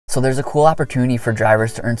So there's a cool opportunity for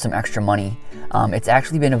drivers to earn some extra money. It's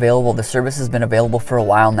actually been available, the service has been available for a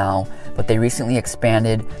while now, but they recently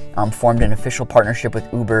expanded, formed an official partnership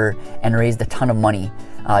with Uber, and raised a ton of money.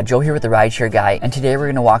 Joe here with the Rideshare Guy, and today we're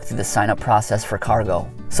going to walk through the sign-up process for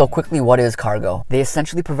Cargo. So quickly, what is Cargo? They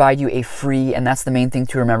essentially provide you a free, and that's the main thing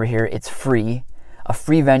to remember here, it's free, a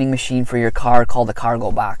free vending machine for your car called a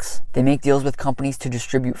Cargo Box. They make deals with companies to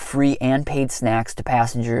distribute free and paid snacks to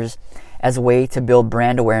passengers as a way to build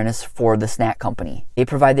brand awareness for the snack company. They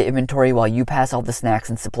provide the inventory while you pass out the snacks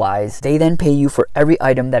and supplies. They then pay you for every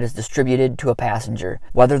item that is distributed to a passenger,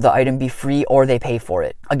 whether the item be free or they pay for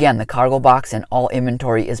it. Again, the Cargo Box and all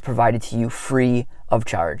inventory is provided to you free of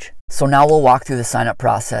charge. So now we'll walk through the sign-up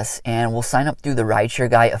process, and we'll sign up through the Rideshare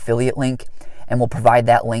Guy affiliate link, and we'll provide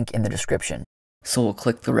that link in the description. So we'll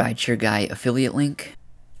click the Rideshare Guy affiliate link.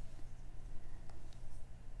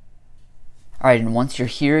 Alright, and once you're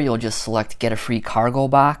here, you'll just select Get a Free Cargo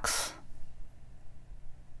Box.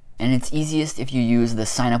 And it's easiest if you use the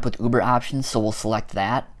Sign Up with Uber option, so we'll select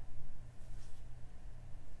that.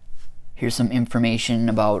 Here's some information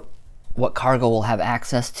about what Cargo will have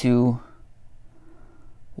access to.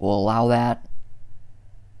 We'll allow that.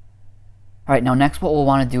 Alright, now next what we'll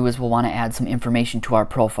want to do is we'll want to add some information to our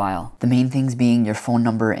profile. The main things being your phone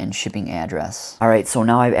number and shipping address. Alright, so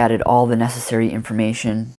now I've added all the necessary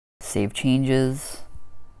information. Save changes.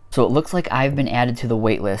 So it looks like I've been added to the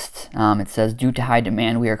wait list. It says, due to high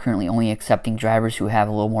demand, we are currently only accepting drivers who have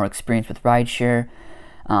a little more experience with rideshare.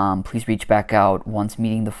 Please reach back out once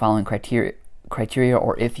meeting the following criteria,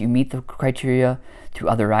 or if you meet the criteria, to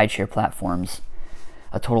other rideshare platforms.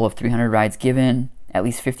 A total of 300 rides given, at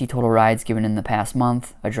least 50 total rides given in the past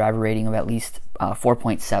month, a driver rating of at least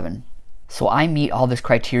 4.7. So I meet all this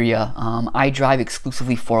criteria. I drive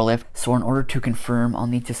exclusively for Lyft, so in order to confirm, I'll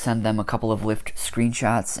need to send them a couple of Lyft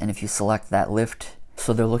screenshots, and if you select that Lyft,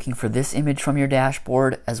 so they're looking for this image from your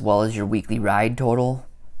dashboard as well as your weekly ride total.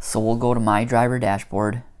 So we'll go to my driver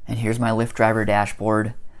dashboard, and here's my Lyft driver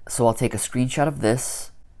dashboard. So I'll take a screenshot of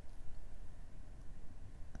this.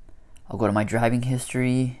 I'll go to my driving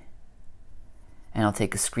history, and I'll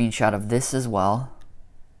take a screenshot of this as well.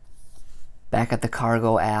 Back at the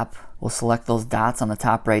Cargo app, we'll select those dots on the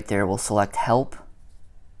top right there. We'll select Help.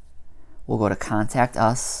 We'll go to Contact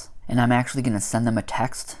Us, and I'm actually going to send them a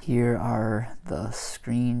text. Here are the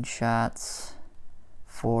screenshots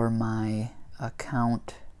for my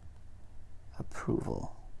account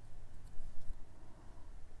approval.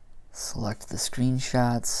 Select the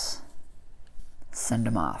screenshots, send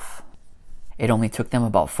them off. It only took them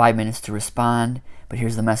about 5 minutes to respond, but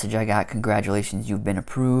here's the message I got. Congratulations, you've been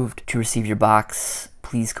approved. To receive your box,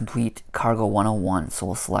 please complete Cargo 101. So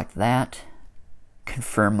we'll select that.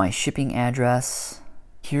 Confirm my shipping address.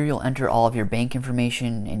 Here you'll enter all of your bank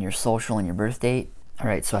information and your social and your birth date.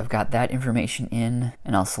 Alright, so I've got that information in,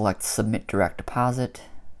 and I'll select Submit Direct Deposit.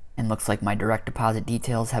 And looks like my direct deposit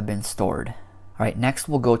details have been stored. Alright, next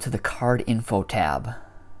we'll go to the Card Info tab.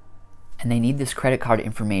 And they need this credit card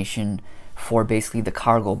information for basically the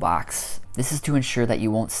Cargo Box. This is to ensure that you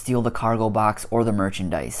won't steal the Cargo Box or the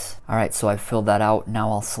merchandise. Alright, so I've filled that out. Now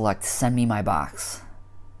I'll select Send Me My Box.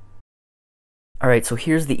 Alright, so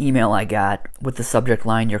here's the email I got with the subject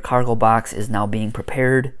line, Your Cargo Box is now being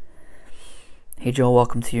prepared. Hey Joe,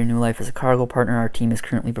 welcome to your new life as a cargo partner. Our team is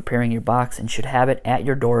currently preparing your box and should have it at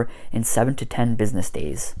your door in 7 to 10 business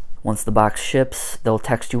days. Once the box ships, they'll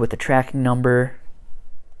text you with the tracking number,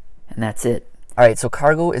 and that's it. Alright, so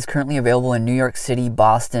Cargo is currently available in New York City,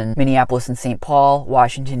 Boston, Minneapolis and St. Paul,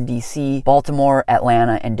 Washington, D.C., Baltimore,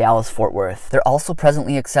 Atlanta, and Dallas-Fort Worth. They're also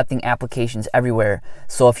presently accepting applications everywhere,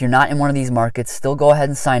 so if you're not in one of these markets, still go ahead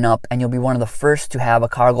and sign up, and you'll be one of the first to have a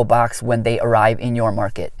Cargo Box when they arrive in your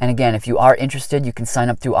market. And again, if you are interested, you can sign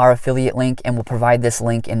up through our affiliate link, and we'll provide this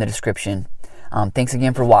link in the description. Thanks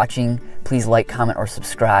again for watching. Please like, comment, or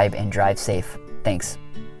subscribe, and drive safe. Thanks.